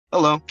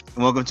Hello,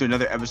 and welcome to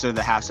another episode of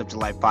the Half Step to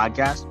Life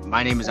podcast.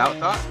 My name is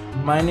Outthought,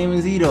 My name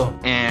is Ito.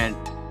 and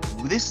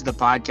this is the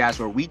podcast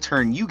where we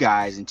turn you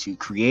guys into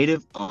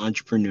creative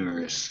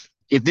entrepreneurs.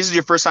 If this is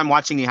your first time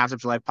watching the Half Step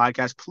to Life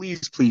podcast,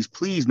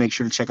 please make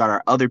sure to check out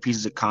our other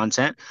pieces of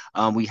content.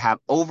 We have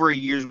over a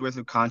year's worth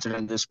of content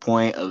at this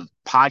point of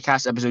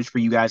podcast episodes for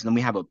you guys, and then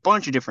we have a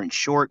bunch of different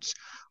shorts,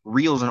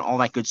 reels, and all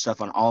that good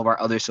stuff on all of our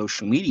other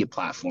social media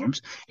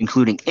platforms,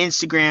 including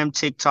Instagram,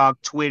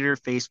 TikTok, Twitter,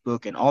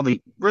 Facebook, and all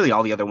the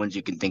other ones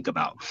you can think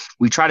about.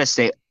 We try to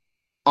stay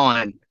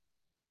on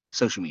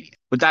social media.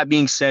 With that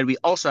being said, we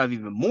also have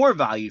even more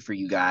value for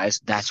you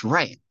guys. That's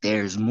right,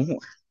 there's more.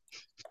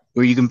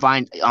 Where you can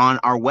find on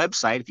our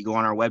website, if you go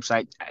on our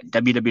website,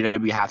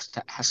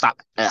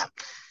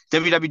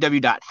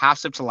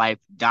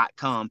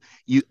 www.halfsteptolife.com,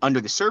 you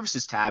under the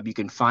services tab, you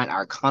can find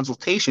our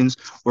consultations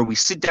where we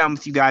sit down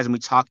with you guys and we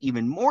talk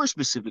even more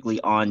specifically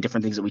on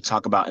different things that we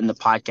talk about in the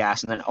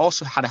podcast, and then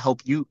also how to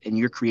help you in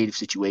your creative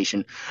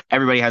situation.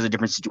 Everybody has a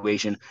different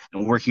situation,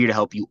 and we're here to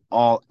help you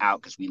all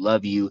out because we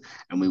love you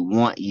and we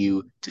want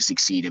you to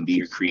succeed and be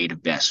your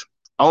creative best.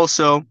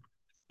 Also,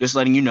 just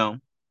letting you know,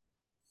 I'm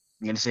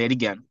going to say it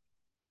again.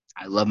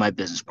 I love my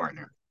business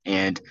partner,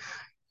 and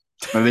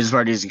my business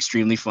partner is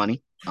extremely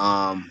funny.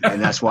 And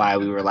that's why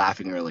we were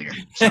laughing earlier.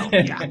 So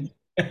yeah.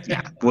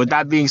 But with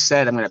that being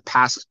said, I'm going to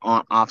pass it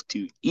on off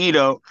to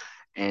Ito,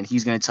 and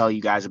he's going to tell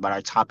you guys about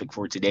our topic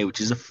for today, which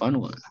is a fun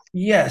one.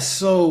 Yes,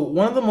 so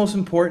one of the most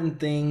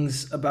important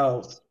things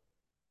about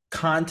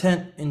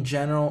content in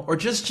general, or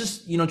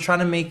just trying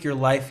to make your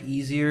life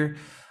easier,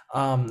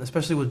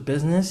 especially with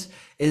business,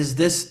 is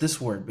this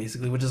word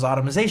basically, which is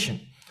automation,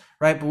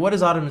 right? But what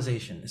is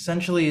automation?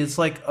 Essentially, it's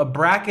like a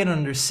bracket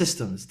under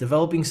systems,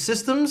 developing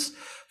systems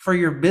for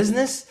your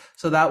business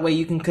so that way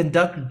you can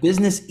conduct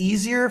business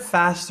easier,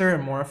 faster,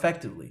 and more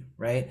effectively,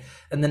 right?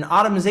 And then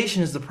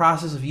automation is the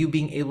process of you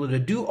being able to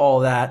do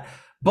all that,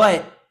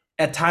 but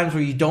at times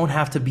where you don't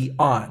have to be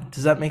on.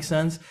 Does that make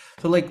sense?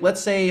 So like, let's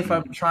say if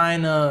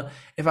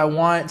if I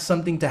want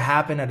something to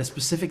happen at a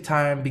specific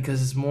time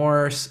because it's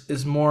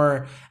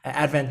more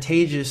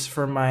advantageous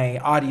for my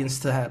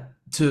audience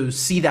to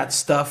see that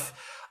stuff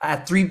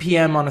at 3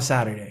 p.m. on a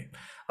Saturday.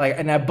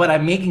 But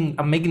I'm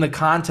making the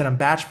content, I'm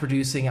batch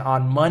producing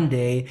on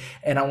Monday,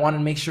 and I want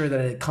to make sure that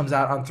it comes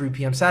out on 3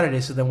 p.m.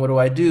 Saturday. So then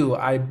what do?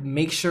 I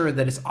make sure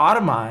that it's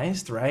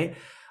automized, right?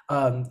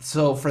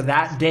 So for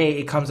that day,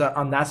 it comes out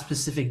on that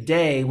specific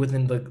day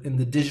within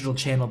the digital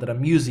channel that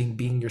I'm using,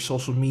 being your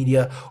social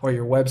media or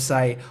your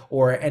website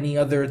or any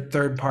other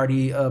third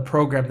party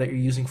program that you're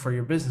using for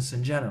your business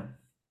in general.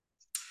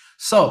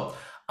 So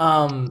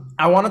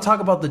I want to talk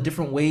about the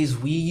different ways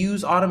we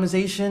use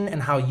automation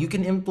and how you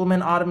can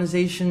implement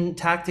automation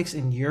tactics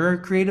in your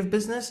creative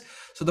business.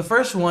 So the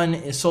first one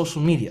is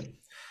social media,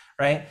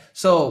 right?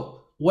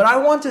 So what I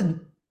want to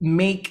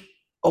make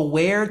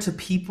aware to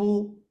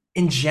people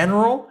in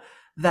general,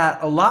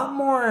 that a lot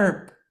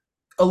more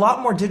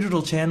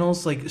digital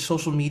channels like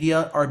social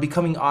media are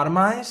becoming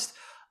automized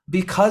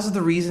because of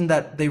the reason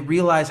that they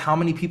realize how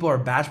many people are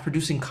batch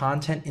producing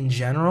content in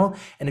general.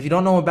 And if you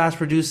don't know what batch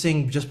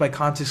producing, just by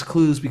context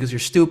clues, because you're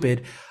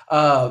stupid,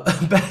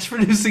 batch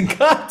producing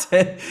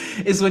content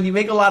is when you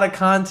make a lot of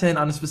content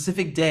on a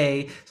specific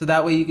day, so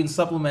that way you can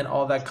supplement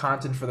all that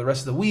content for the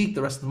rest of the week,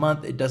 the rest of the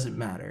month. It doesn't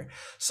matter.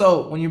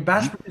 So when you're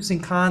batch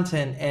producing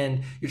content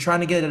and you're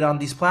trying to get it on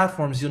these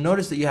platforms, you'll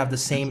notice that you have the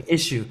same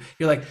issue.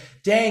 You're like,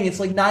 dang, it's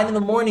like 9 in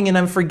the morning and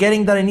I'm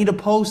forgetting that I need a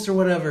post or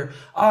whatever.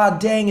 Ah,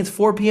 dang, it's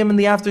 4 p.m. in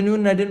the afternoon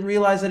and I didn't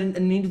realize I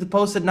needed to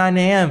post at 9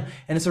 a.m.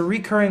 And it's a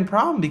recurring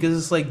problem because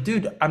it's like,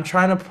 dude, I'm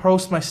trying to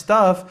post my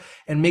stuff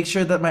and make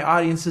sure that my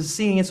audience is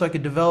seeing it so I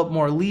could develop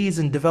more leads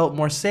and develop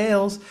more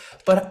sales.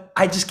 But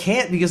I just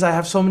can't because I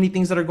have so many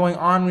things that are going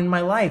on in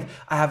my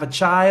life. I have a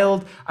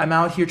child. I'm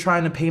out here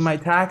trying to pay my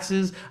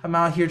taxes. I'm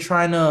out here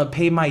trying to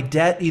pay my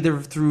debt either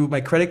through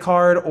my credit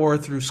card or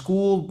through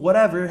school,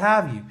 whatever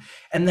have you.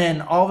 And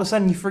then all of a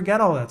sudden you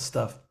forget all that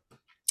stuff.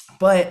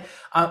 But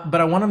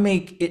I want to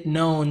make it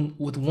known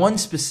with one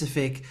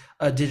specific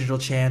digital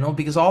channel,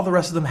 because all the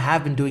rest of them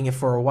have been doing it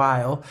for a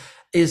while,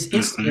 is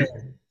Instagram.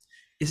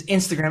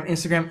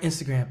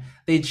 Instagram.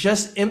 They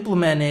just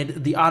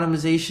implemented the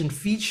automation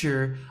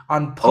feature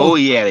on Oh,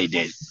 post. yeah, they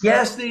did.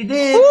 Yes, they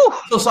did.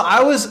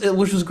 Woo!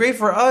 Which was great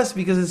for us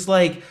because it's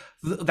like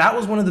that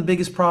was one of the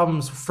biggest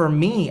problems for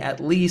me, at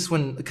least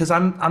because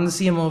I'm the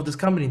CMO of this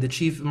company, the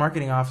chief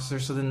marketing officer.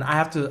 So then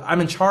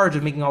I'm in charge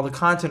of making all the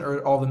content,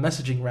 or all the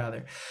messaging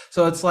rather.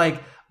 So it's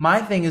like my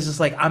thing is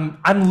just like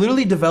I'm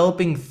literally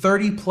developing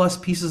 30 plus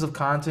pieces of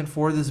content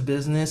for this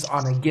business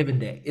on a given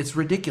day. It's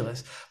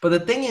ridiculous. But the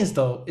thing is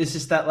though, it's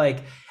just that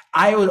like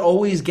I would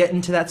always get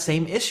into that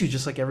same issue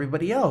just like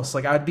everybody else.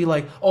 Like I'd be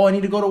like, oh, I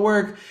need to go to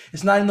work.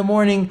 It's 9 in the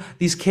morning.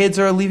 These kids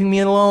are leaving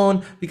me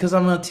alone because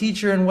I'm a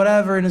teacher and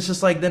whatever. And it's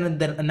just like,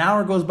 then an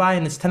hour goes by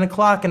and it's 10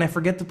 o'clock and I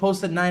forget to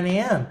post at 9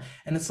 a.m.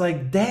 And it's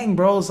like, dang,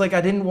 bro, it's like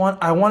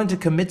I wanted to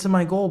commit to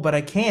my goal, but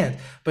I can't.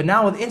 But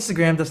now with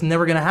Instagram, that's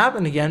never going to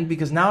happen again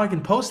because now I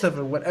can post at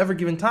whatever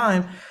given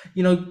time.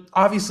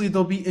 Obviously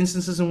there'll be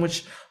instances in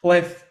which,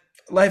 well,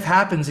 life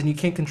happens and you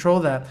can't control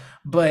that,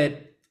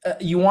 but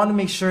you want to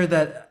make sure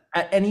that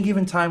at any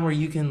given time where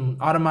you can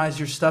automate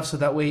your stuff so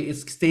that way it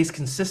stays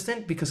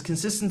consistent, because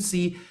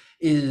consistency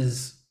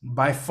is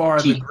by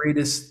far the Key.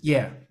 greatest,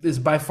 yeah, is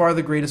by far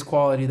the greatest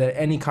quality that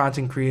any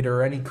content creator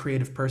or any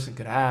creative person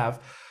could have,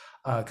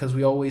 because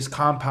we always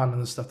compound on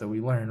the stuff that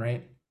we learn,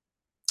 right?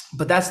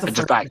 But that's the It's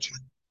a first. fact.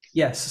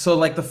 Yes. So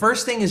like the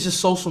first thing is just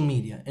social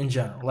media in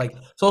general. Like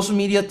social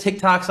media,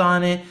 TikTok's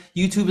on it.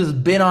 YouTube has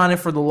been on it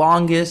for the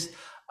longest.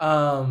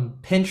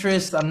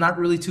 Pinterest, I'm not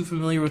really too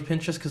familiar with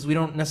Pinterest because we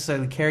don't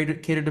necessarily cater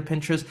to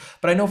Pinterest,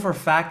 but I know for a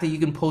fact that you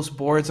can post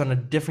boards on a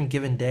different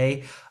given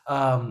day.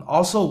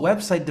 Also,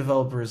 website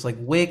developers like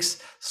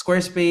Wix,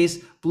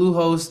 Squarespace,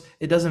 Bluehost,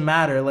 it doesn't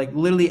matter. Like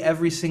literally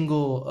every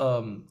single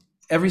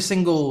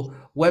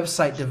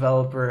website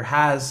developer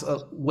has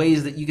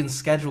ways that you can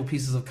schedule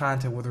pieces of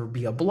content, whether it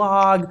be a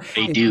blog,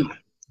 They it do.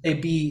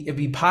 be it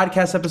be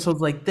podcast episodes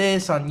like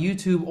this on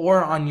YouTube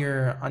or on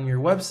your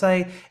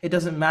website. It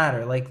doesn't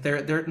matter. Like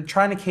they're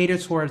trying to cater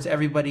towards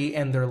everybody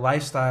and their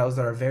lifestyles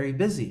that are very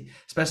busy,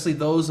 especially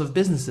those of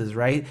businesses,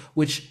 right?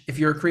 Which if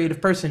you're a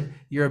creative person,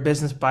 you're a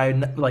business by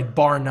like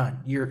bar none.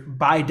 You're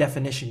by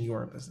definition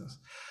you're a business.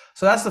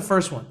 So that's the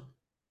first one.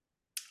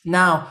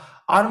 Now,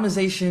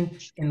 automation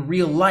in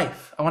real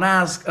life. I want to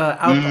ask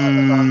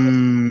Outthought about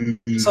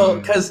this. Mm. So,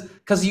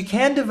 because you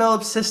can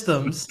develop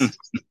systems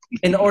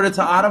in order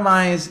to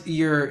automate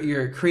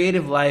your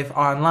creative life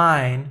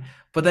online,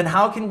 but then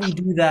how can we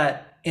do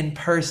that in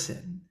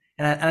person?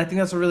 And I think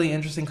that's a really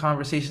interesting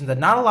conversation that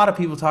not a lot of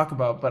people talk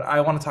about, but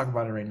I want to talk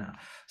about it right now.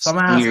 So I'm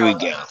gonna ask, Here we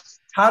go.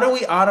 how do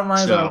we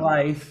automate our So,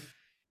 life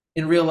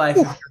in real life if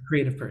whew, you're a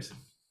creative person?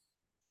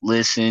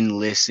 listen,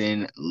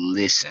 listen,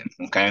 listen.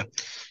 Okay.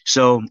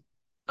 So,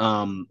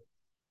 um,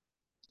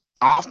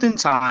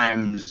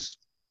 oftentimes,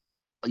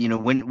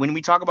 when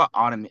we talk about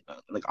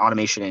like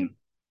automation and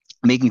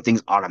making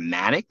things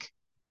automatic,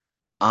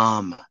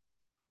 um,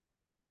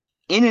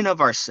 in and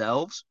of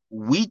ourselves,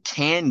 we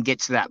can get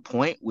to that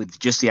point with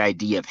just the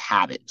idea of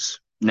habits.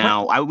 Right.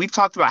 Now, we've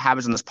talked about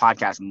habits on this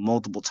podcast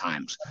multiple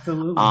times.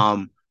 Absolutely.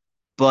 Um,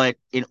 But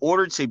in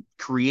order to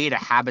create a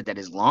habit that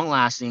is long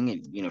lasting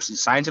and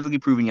scientifically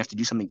proven, you have to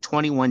do something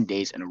 21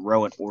 days in a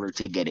row in order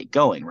to get it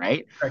going,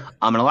 right? Correct.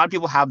 And a lot of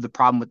people have the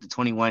problem with the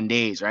 21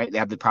 days, right? They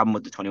have the problem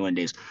with the 21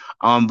 days.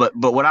 But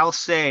what I'll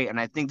say, and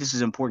I think this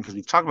is important because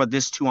we've talked about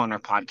this too on our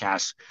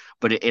podcast,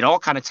 but it all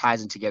kind of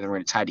ties in together. We're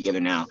going to tie it together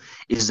now.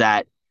 Is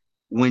that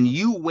when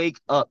you wake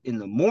up in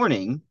the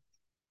morning,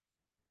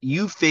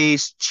 you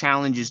face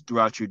challenges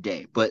throughout your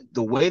day, but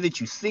the way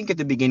that you think at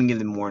the beginning of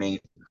the morning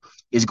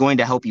is going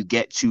to help you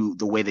get to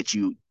the way that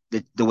you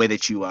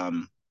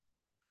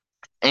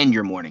end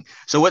your morning.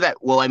 So what that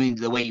well, I mean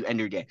the way you end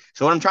your day.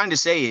 So what I'm trying to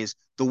say is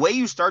the way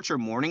you start your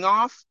morning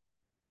off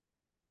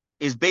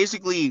is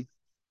basically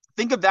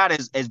think of that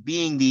as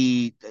being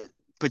the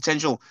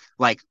potential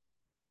like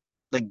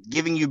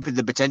giving you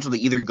the potential to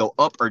either go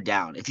up or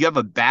down. If you have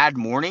a bad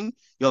morning,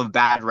 you'll have a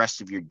bad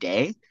rest of your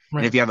day. And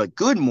Right. if you have a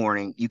good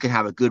morning, you can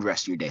have a good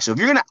rest of your day. So if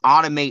you're going to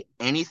automate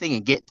anything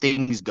and get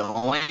things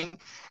going,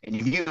 and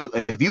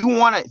if you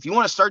want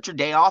to start your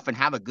day off and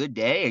have a good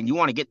day and you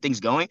want to get things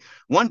going,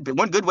 one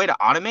good way to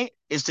automate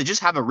is to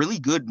just have a really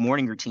good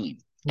morning routine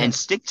and Yes.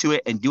 stick to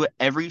it and do it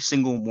every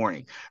single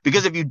morning.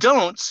 Because if you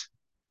don't,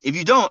 it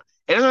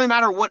doesn't really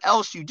matter what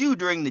else you do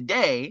during the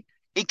day,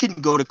 it can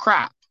go to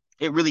crap.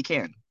 It really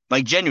can.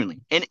 Like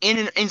genuinely, and in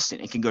an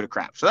instant, it can go to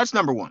crap. So that's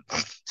number one.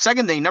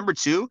 Second thing, number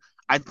two,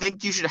 I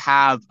think you should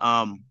have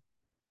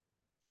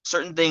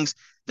certain things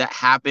that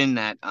happen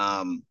that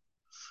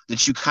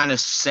you kind of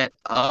set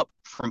up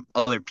from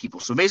other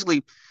people. So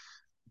basically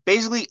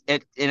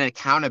an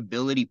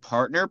accountability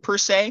partner per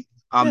se.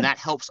 Yeah. That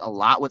helps a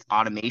lot with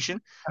automation.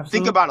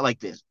 Think Absolutely. about it like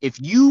this: if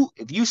you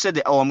said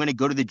that, oh, I'm going to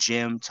go to the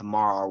gym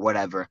tomorrow or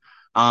whatever,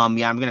 yeah, I'm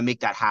going to make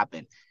that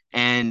happen.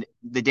 And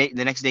the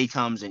next day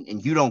comes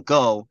and you don't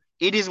go,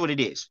 it is what it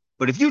is.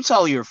 But if you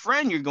tell your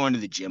friend you're going to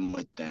the gym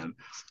with them,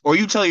 or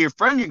you tell your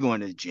friend you're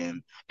going to the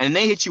gym, and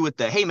they hit you with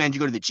the, hey man, did you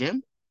go to the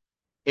gym?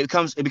 It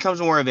becomes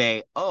more of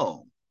a,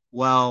 oh,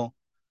 well,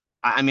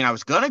 I mean, I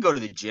was gonna go to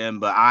the gym,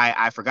 but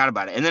I forgot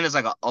about it. And then it's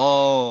like,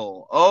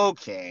 oh,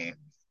 okay.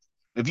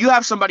 If you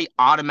have somebody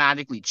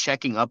automatically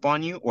checking up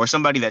on you, or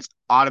somebody that's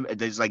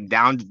like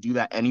down to do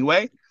that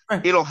anyway,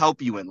 Right. it'll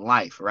help you in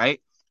life, right?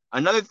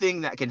 Another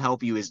thing that can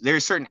help you is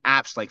there's certain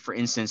apps, like for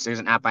instance, there's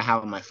an app I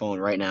have on my phone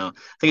right now. I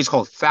think it's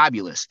called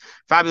Fabulous.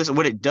 Fabulous.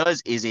 What it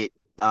does is it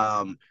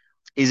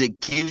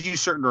gives you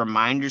certain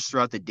reminders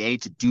throughout the day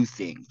to do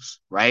things,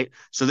 right?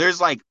 So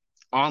there's like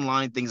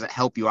online things that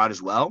help you out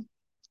as well,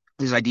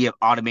 this idea of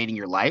automating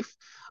your life.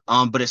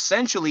 But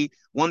essentially,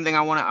 one thing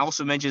I want to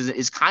also mention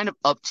is kind of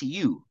up to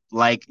you.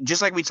 Like,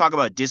 just like we talk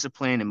about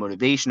discipline and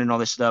motivation and all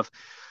this stuff,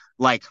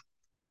 like,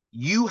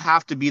 you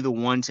have to be the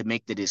one to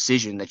make the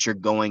decision that you're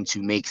going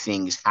to make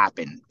things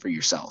happen for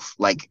yourself.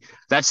 Like,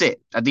 that's it.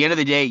 At the end of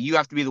the day, you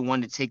have to be the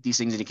one to take these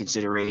things into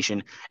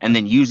consideration and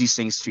then use these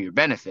things to your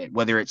benefit,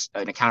 whether it's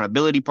an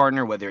accountability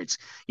partner, whether it's,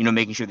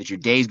 making sure that your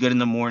day is good in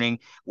the morning,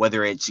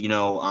 whether it's,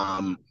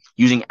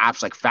 using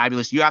apps like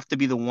Fabulous. You have to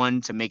be the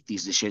one to make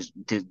these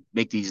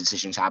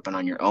decisions happen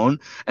on your own.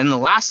 And the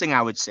last thing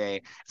I would say,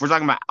 if we're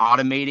talking about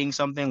automating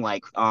something,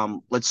 like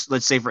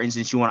let's say for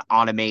instance you want to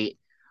automate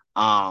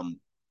um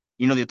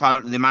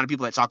the amount of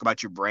people that talk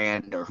about your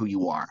brand or who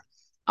you are.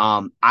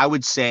 I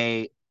would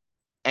say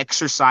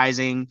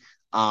exercising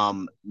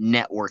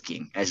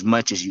networking as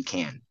much as you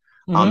can.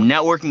 Mm-hmm.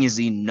 Networking is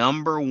the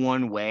number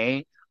one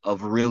way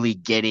of really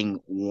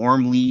getting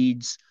warm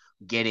leads,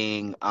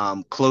 getting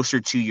closer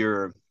to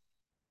your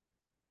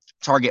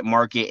target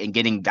market, and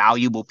getting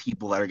valuable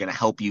people that are going to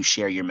help you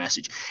share your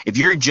message. If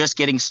you're just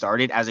getting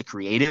started as a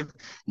creative,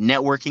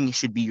 networking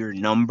should be your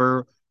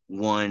number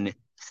one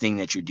thing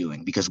that you're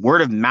doing, because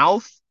word of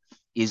mouth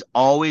is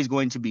always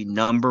going to be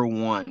number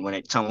one when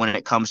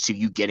it comes to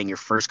you getting your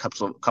first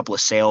couple of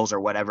sales or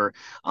whatever.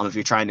 If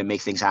you're trying to make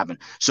things happen,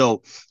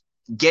 so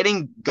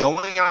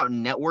going out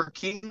and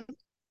networking,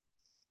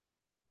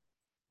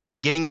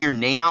 getting your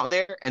name out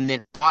there, and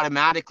then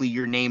automatically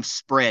your name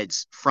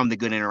spreads from the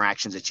good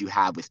interactions that you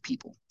have with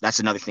people. That's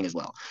another thing as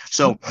well.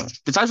 So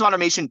the types of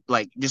automation,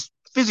 like just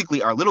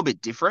physically, are a little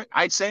bit different,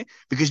 I'd say,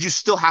 because you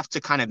still have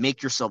to kind of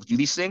make yourself do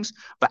these things.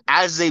 But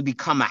as they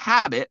become a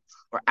habit,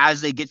 or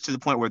as they get to the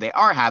point where they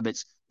are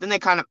habits, then they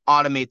kind of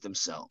automate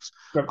themselves.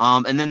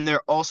 And then there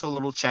are also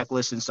little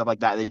checklists and stuff like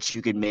that that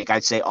you can make.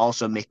 I'd say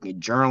also making a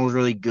journal is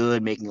really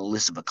good. Making a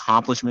list of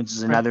accomplishments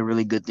is Right. another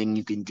really good thing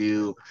you can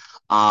do.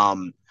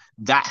 Um,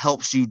 that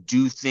helps you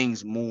do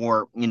things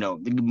more, it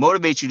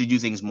motivates you to do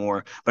things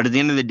more. But at the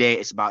end of the day,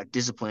 it's about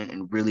discipline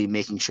and really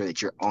making sure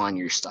that you're on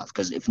your stuff.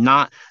 Because if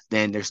not,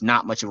 then there's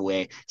not much of a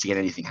way to get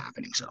anything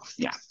happening. So,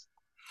 yeah.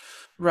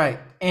 Right.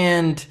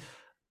 And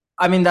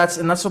I mean that's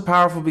so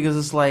powerful because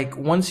it's like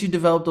once you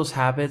develop those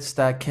habits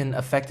that can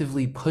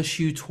effectively push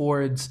you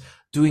towards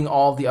doing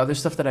all the other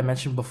stuff that I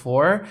mentioned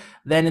before,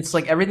 then it's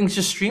like everything's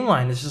just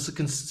streamlined. It's just a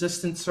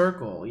consistent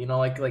circle,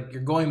 like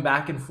you're going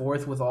back and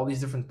forth with all these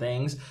different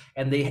things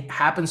and they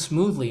happen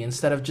smoothly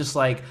instead of just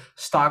like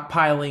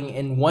stockpiling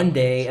in one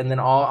day and then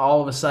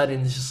all of a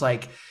sudden it's just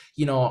like,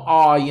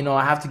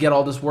 I have to get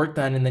all this work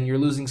done and then you're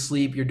losing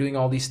sleep, you're doing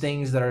all these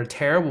things that are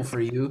terrible for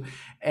you.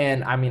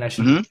 And I mean, I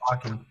shouldn't be Mm-hmm.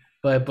 talking,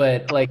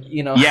 but like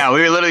Yeah,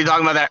 we were literally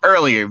talking about that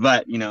earlier,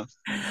 but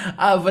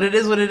but it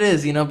is what it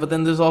is. But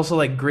then there's also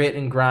like grit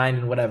and grind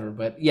and whatever.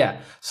 But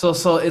yeah,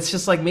 so it's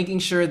just like making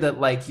sure that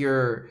like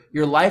your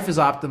life is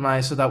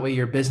optimized so that way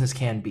your business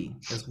can be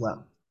as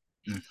well.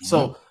 mm-hmm.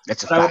 So,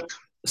 That's a but I, fact.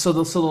 so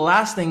the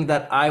last thing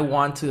that I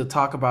want to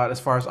talk about as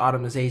far as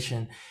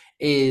automation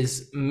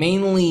is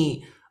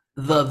mainly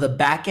the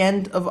back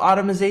end of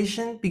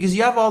automation, because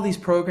you have all these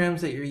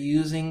programs that you're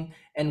using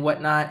and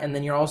whatnot, and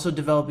then you're also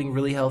developing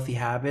really healthy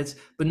habits.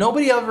 But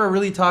nobody ever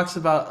really talks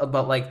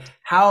about like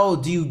how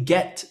do you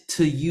get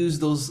to use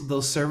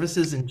those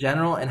services in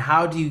general, and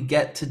how do you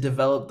get to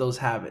develop those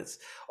habits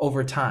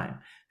over time?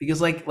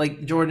 Because like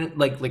Jordan,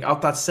 like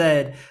Outthought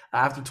said,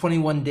 after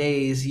 21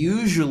 days,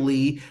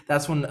 usually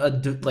that's when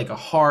a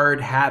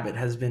hard habit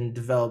has been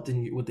developed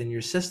within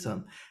your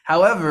system.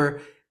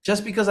 However,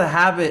 just because a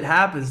habit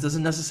happens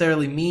doesn't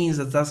necessarily mean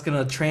that that's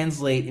going to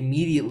translate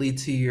immediately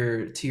to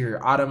your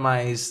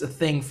automized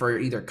thing for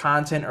either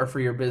content or for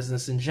your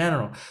business in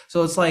general.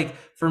 So it's like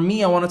for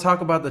me, I want to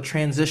talk about the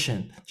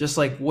transition. Just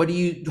like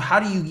how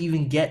do you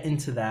even get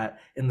into that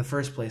in the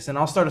first place? And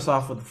I'll start us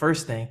off with the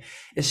first thing.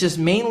 It's just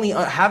mainly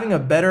having a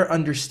better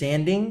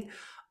understanding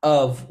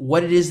of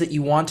what it is that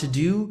you want to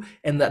do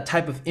and that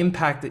type of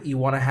impact that you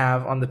want to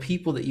have on the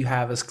people that you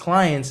have as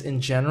clients in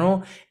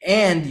general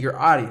and your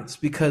audience.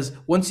 Because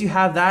once you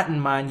have that in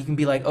mind, you can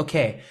be like,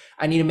 okay,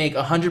 I need to make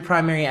 100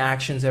 primary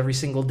actions every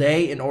single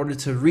day in order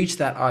to reach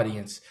that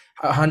audience.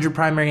 100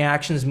 primary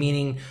actions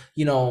meaning,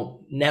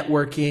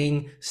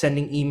 networking,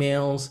 sending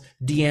emails,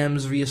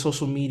 DMs via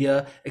social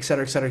media, et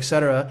cetera, et cetera, et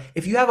cetera.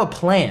 If you have a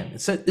plan,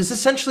 it's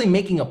essentially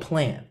making a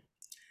plan.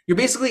 You're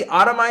basically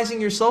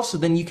automizing yourself so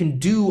then you can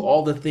do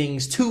all the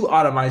things to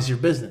automize your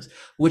business,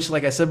 which,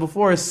 like I said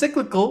before, is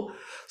cyclical.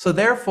 So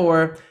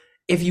therefore,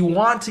 if you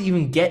want to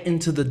even get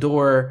into the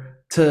door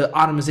to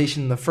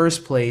automation in the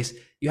first place,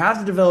 you have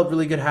to develop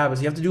really good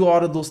habits. You have to do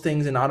all of those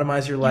things and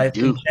automize your You life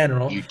in do.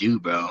 general. You do,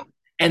 bro.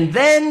 And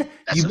then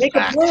That's you a make a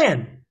fact.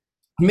 plan.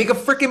 You make a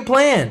freaking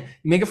plan.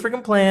 You make a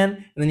freaking plan,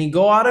 and then you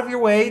go out of your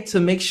way to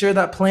make sure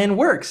that plan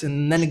works.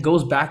 And then it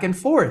goes back and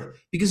forth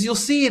because you'll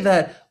see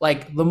that,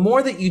 like, the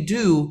more that you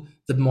do,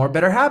 the more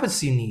better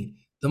habits you need.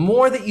 The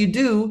more that you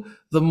do,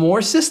 the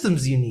more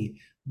systems you need.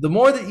 The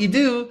more that you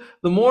do,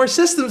 the more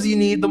systems you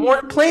need, the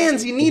more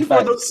plans you That's a need for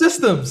fact. those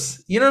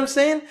systems. You know what I'm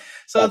saying?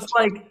 So it's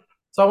Fact. like,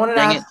 so I wanted to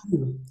Dang ask it.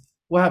 you,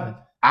 what happened?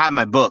 I have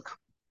my book.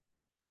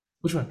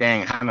 Which one?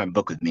 Dang, I have my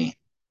book with me.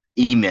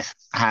 E-Myth.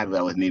 I have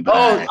that with me, but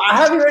Oh, I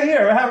have it right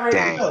here. I have it right.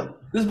 dang. Yo,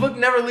 this book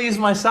never leaves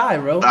my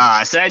side, bro.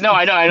 I said, I know.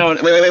 Wait.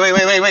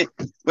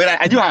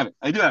 I do have it.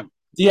 I do have it.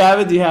 Do you have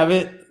it? Do you have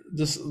it?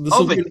 Just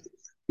Open.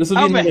 this will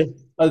be Open.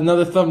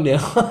 another thumbnail.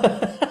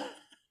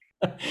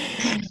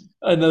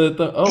 Another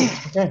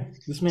Oh, okay.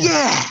 This man.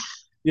 Yeah.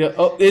 Yeah.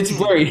 Oh, it's Dang,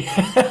 blurry.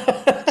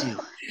 dude.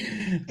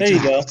 There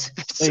It's you go. not.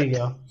 There you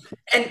go.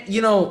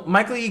 And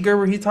Michael E.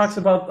 Gerber, he talks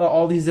about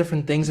all these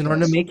different things He in order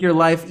to does. make your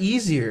life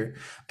easier.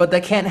 But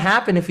that can't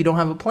happen if you don't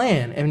have a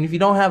plan. And if you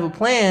don't have a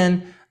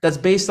plan that's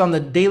based on the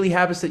daily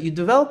habits that you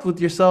develop with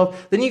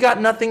yourself, then you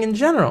got nothing in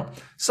general.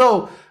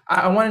 So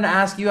I wanted to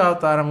ask you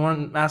out that I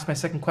want to ask my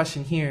second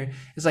question here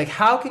is like,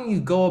 how can you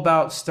go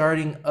about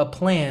starting a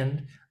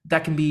plan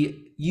that can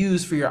be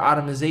used for your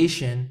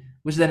automation,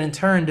 which then in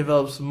turn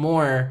develops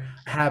more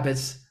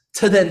habits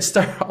to then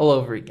start all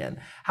over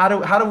again? How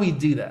do we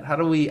do that? How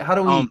do we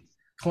Um,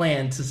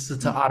 plan to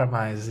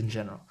automize in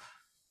general?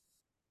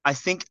 I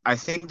think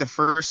the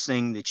first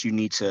thing that you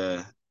need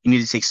to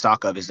take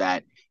stock of is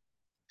that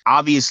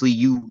obviously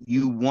you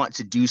want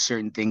to do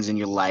certain things in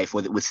your life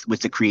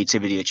with the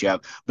creativity that you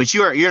have, but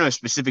you're in a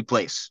specific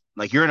place.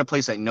 Like you're in a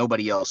place like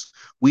nobody else.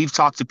 We've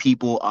talked to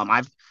people.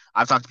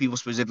 I've talked to people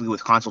specifically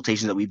with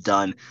consultations that we've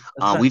done.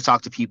 That's right. We've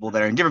talked to people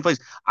that are in different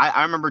places.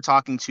 I remember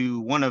talking to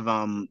one of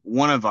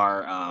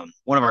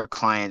our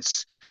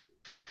clients,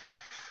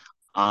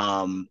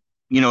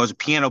 as a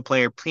piano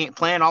player,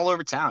 playing all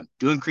over town,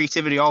 doing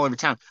creativity all over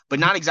town, but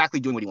not exactly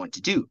doing what he wanted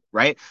to do,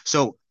 right?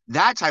 So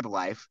that type of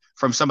life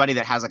from somebody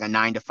that has like a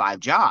 9 to 5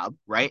 job,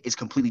 right, is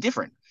completely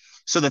different.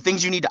 So the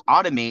things you need to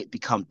automate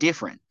become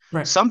different.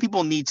 Right. Some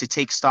people need to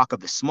take stock of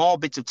the small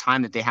bits of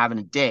time that they have in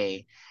a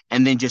day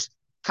and then just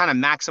kind of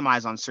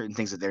maximize on certain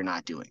things that they're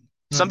not doing.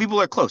 Some Right.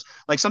 people are close.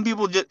 Like some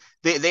people just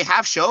they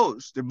have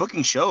shows, they're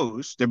booking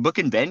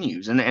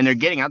venues and they're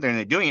getting out there and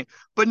they're doing it,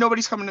 but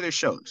nobody's coming to their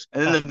shows.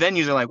 And then the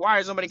venues are like, why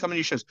is nobody coming to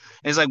your shows?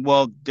 And it's like,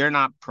 well, they're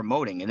not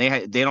promoting and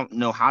they don't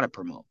know how to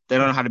promote. They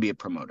don't know Right. how to be a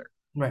promoter.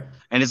 Right.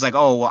 And it's like,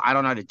 oh, well, I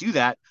don't know how to do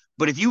that.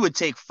 But if you would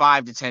take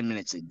 5 to 10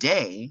 minutes a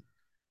day,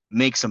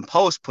 make some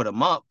posts, put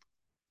them up,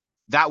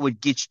 that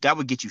would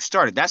get you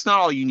started. That's not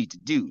all you need to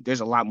do. There's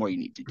a lot more you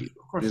need to do.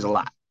 Of course There's a not.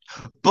 lot.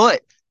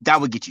 But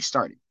that would get you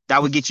started.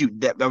 That would get you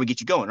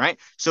going, right?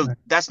 So Right.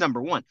 that's number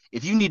one.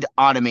 If you need to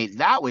automate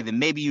that way, then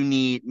maybe you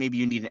need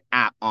an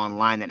app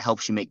online that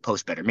helps you make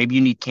posts better. Maybe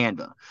you need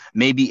Canva.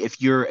 Maybe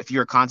if you're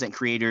a content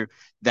creator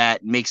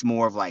that makes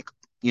more of like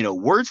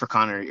words for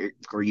content,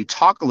 or you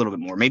talk a little bit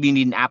more, maybe you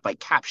need an app like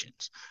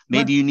Captions. Right.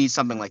 Maybe you need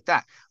something like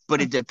that. But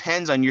Right. it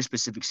depends on your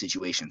specific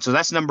situation. So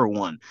that's number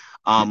one.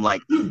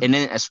 Like, and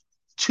then as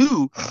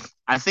two,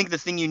 I think the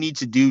thing you need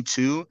to do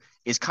too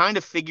is kind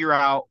of figure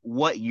out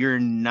what you're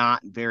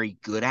not very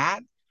good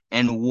at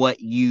and what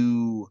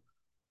you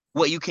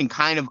can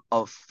kind of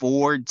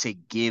afford to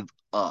give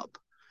up.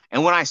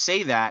 And when I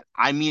say that,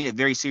 I mean it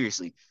very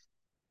seriously.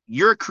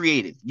 You're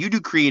creative. You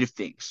do creative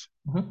things.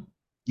 Mhm.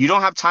 You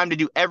don't have time to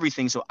do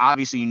everything, so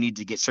obviously you need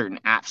to get certain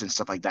apps and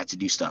stuff like that to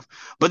do stuff.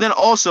 But then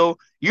also,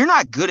 you're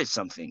not good at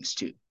some things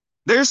too.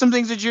 There's some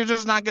things that you're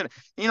just not good at.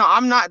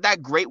 I'm not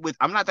that great with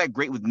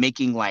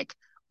making like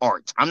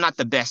art. I'm not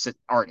the best at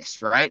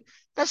artists, right?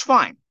 That's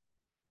fine.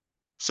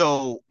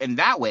 So in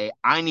that way,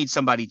 I need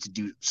somebody to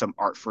do some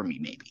art for me,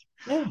 maybe.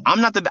 Yeah.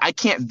 I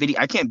can't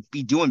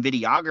be doing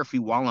videography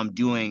while I'm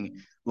playing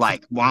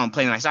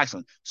my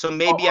saxophone. So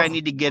maybe I Also,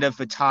 need to get a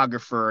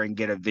photographer and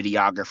get a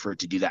videographer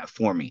to do that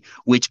for me,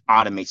 which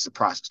automates the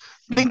process.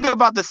 Think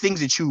about the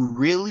things that you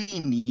really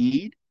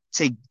need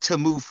to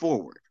move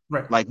forward.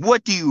 right. Like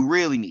what do you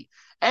really need?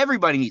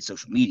 Everybody needs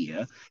social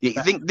media.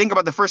 Think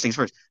about the first things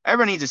first.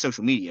 Everybody needs a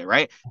social media,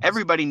 right?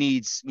 Everybody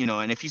needs,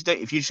 and if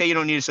you say you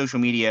don't need a social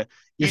media,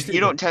 You're you stupid.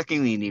 don't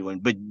technically need one,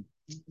 but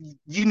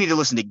you need to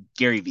listen to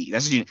Gary Vee.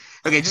 That's what you.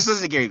 Okay, just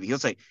listen to Gary Vee. He'll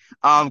say,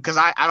 because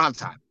I don't have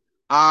time.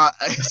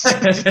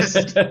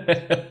 Just I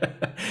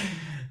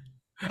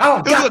don't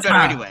he'll do got it better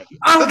time. anyway.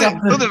 I He'll don't do,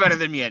 got he'll do it better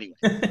than me anyway.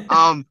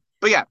 time.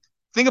 But yeah,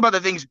 think about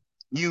the things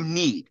you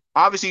need.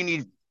 Obviously, you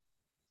need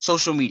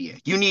social media.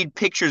 You need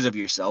pictures of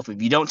yourself.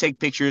 If you don't take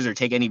pictures or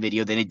take any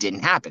video, then it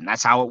didn't happen.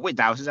 That's how it went.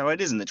 That was how it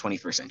is in the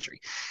 21st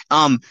century.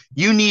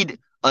 You need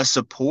a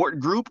support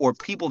group or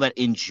people that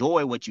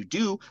enjoy what you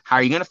do. How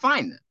are you going to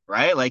find them?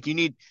 Right? Like you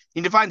need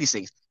to find these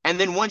things. And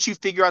then once you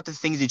figure out the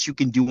things that you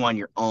can do on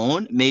your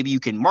own, maybe you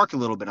can mark a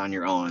little bit on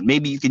your own.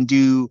 Maybe you can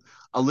do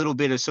a little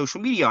bit of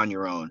social media on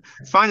your own.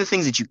 Find the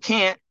things that you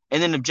can't,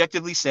 and then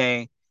objectively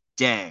say,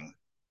 dang,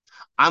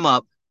 I'm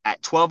up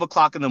at 12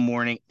 o'clock in the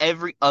morning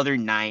every other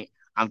night.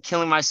 I'm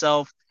killing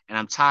myself and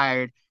I'm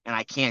tired and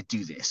I can't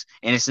do this.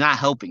 And it's not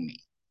helping me.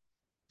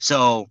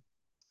 So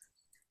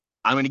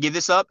I'm going to give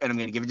this up and I'm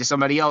going to give it to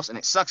somebody else. And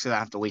it sucks that I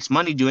have to waste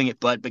money doing it.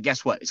 But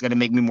guess what? It's going to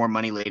make me more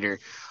money later.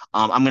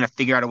 I'm going to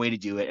figure out a way to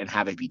do it and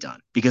have it be done.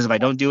 Because if I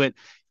don't do it,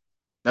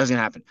 that's going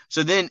to happen.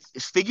 So then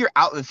figure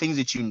out the things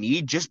that you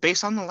need just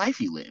based on the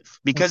life you live.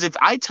 Because if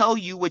I tell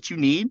you what you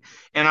need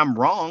and I'm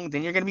wrong,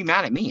 then you're going to be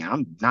mad at me.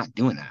 I'm not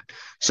doing that.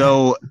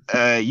 So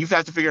you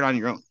have to figure it on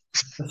your own.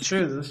 That's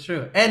true. That's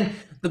true. And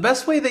the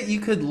best way that you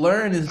could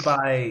learn is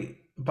by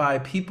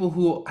people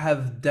who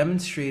have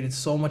demonstrated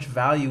so much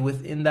value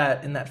within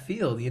that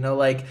field.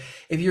 Like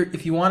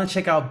if you want to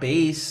check out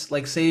bass,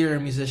 like say you're a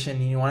musician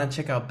and you want to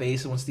check out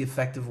bass and what's the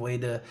effective way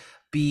to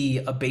be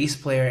a bass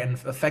player and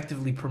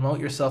effectively promote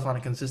yourself on a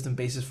consistent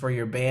basis for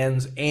your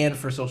bands and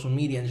for social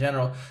media in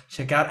general,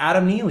 check out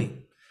Adam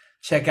Neely.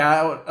 Check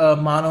out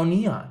Mono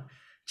Neon.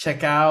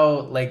 Check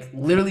out like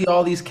literally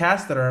all these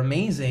casts that are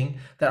amazing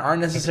that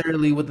aren't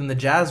necessarily within the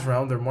jazz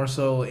realm. They're more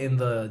so in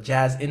the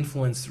jazz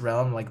influenced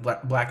realm, like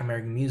Black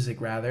American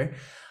music rather.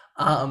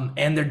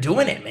 And they're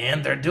doing it,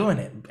 man. They're doing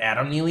it.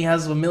 Adam Neely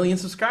has 1 million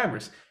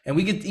subscribers, and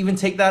we could even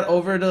take that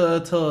over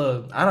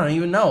to I don't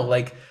even know,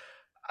 like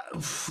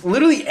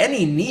literally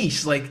any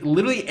niche, like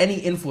literally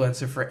any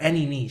influencer for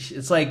any niche.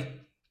 It's like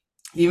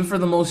even for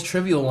the most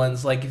trivial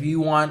ones, like if you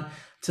want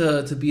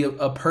to be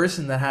a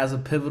person that has a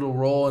pivotal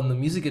role in the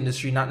music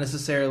industry, not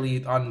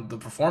necessarily on the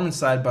performance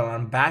side, but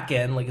on back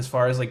end, like as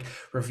far as like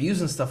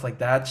reviews and stuff like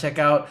that, check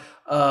out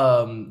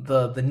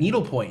the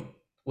Needlepoint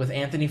with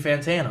Anthony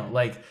Fantano.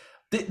 Like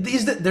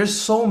there's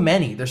so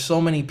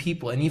many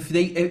people, and if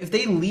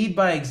they lead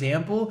by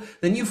example,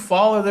 then you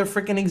follow their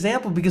freaking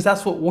example because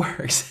that's what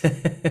works.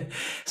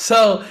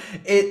 So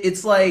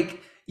it's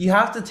like you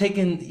have to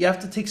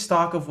take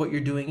stock of what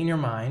you're doing in your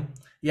mind.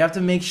 You have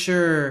to make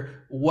sure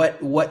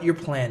what your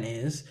plan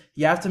is.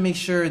 You have to make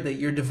sure that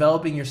you're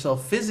developing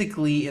yourself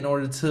physically in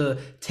order to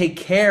take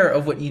care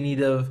of what you need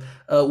to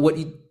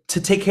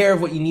take care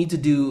of what you need to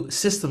do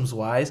systems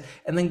wise,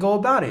 and then go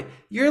about it.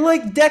 You're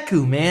like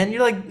Deku, man.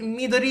 You're like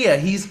Midoriya.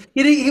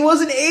 He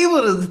wasn't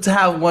able to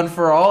have one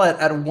for all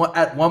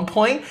at one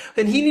point,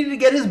 and he needed to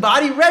get his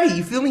body ready.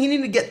 You feel me? He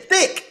needed to get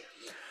thick.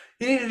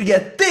 He needed to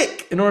get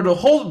thick in order to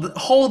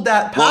hold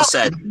that power. Well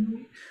said.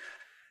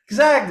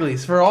 Exactly.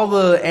 So for all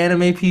the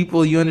anime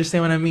people, you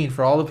understand what I mean.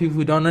 For all the people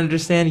who don't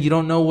understand, you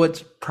don't know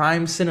what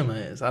prime cinema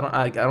is. I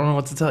don't know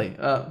what to tell you.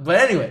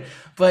 But anyway,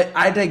 but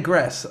I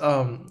digress.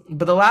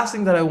 But the last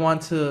thing that I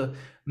want to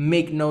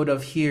make note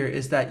of here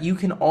is that you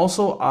can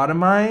also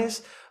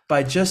automize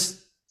by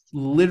just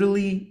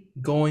literally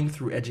going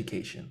through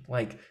education.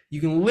 Like you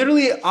can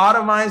literally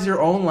automize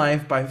your own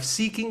life by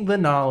seeking the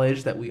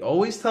knowledge that we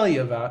always tell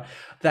you about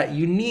that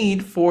you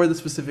need for the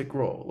specific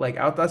role. Like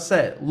Outthought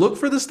said, look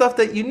for the stuff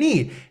that you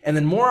need. And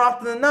then more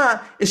often than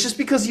not, it's just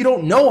because you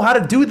don't know how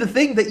to do the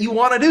thing that you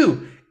want to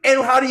do.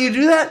 And how do you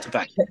do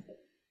that?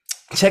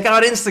 Check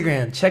out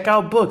Instagram, check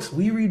out books.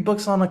 We read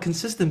books on a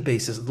consistent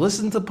basis.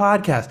 Listen to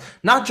podcasts,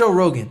 not Joe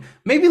Rogan.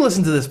 Maybe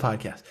listen to this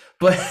podcast,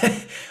 but maybe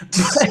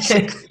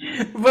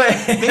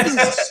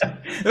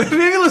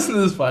listen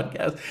to this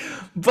podcast.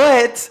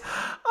 But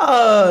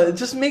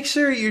just make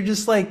sure you're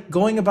just like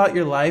going about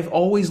your life,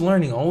 always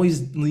learning, always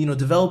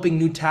developing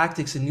new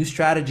tactics and new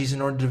strategies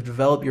in order to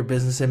develop your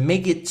business and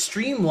make it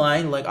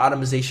streamlined like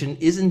automation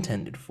is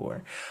intended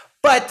for.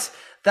 But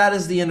that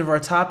is the end of our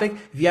topic.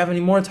 If you have any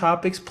more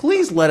topics,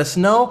 please let us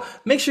know.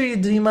 Make sure you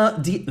DM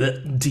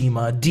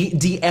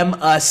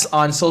us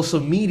on social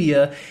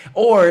media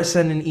or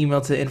send an email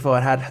to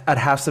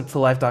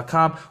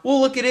info@halfsteptolife.com.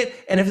 We'll look at it,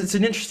 and if it's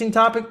an interesting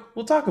topic,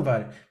 we'll talk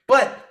about it.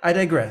 But I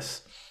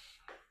digress.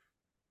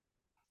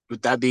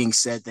 With that being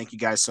said, thank you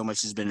guys so much.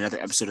 This has been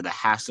another episode of the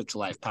Half Step to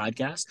Life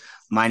podcast.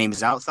 My name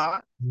is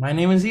Outthought. My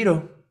name is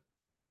Ito.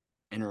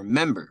 And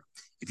remember,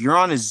 if you're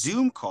on a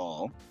Zoom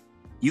call,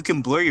 you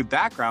can blur your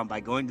background by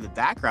going to the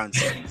background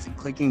settings and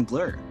clicking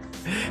blur.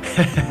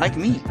 Like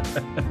me.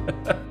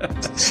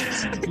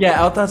 Yeah,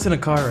 Outthought's in a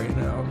car right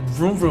now.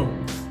 Vroom, vroom.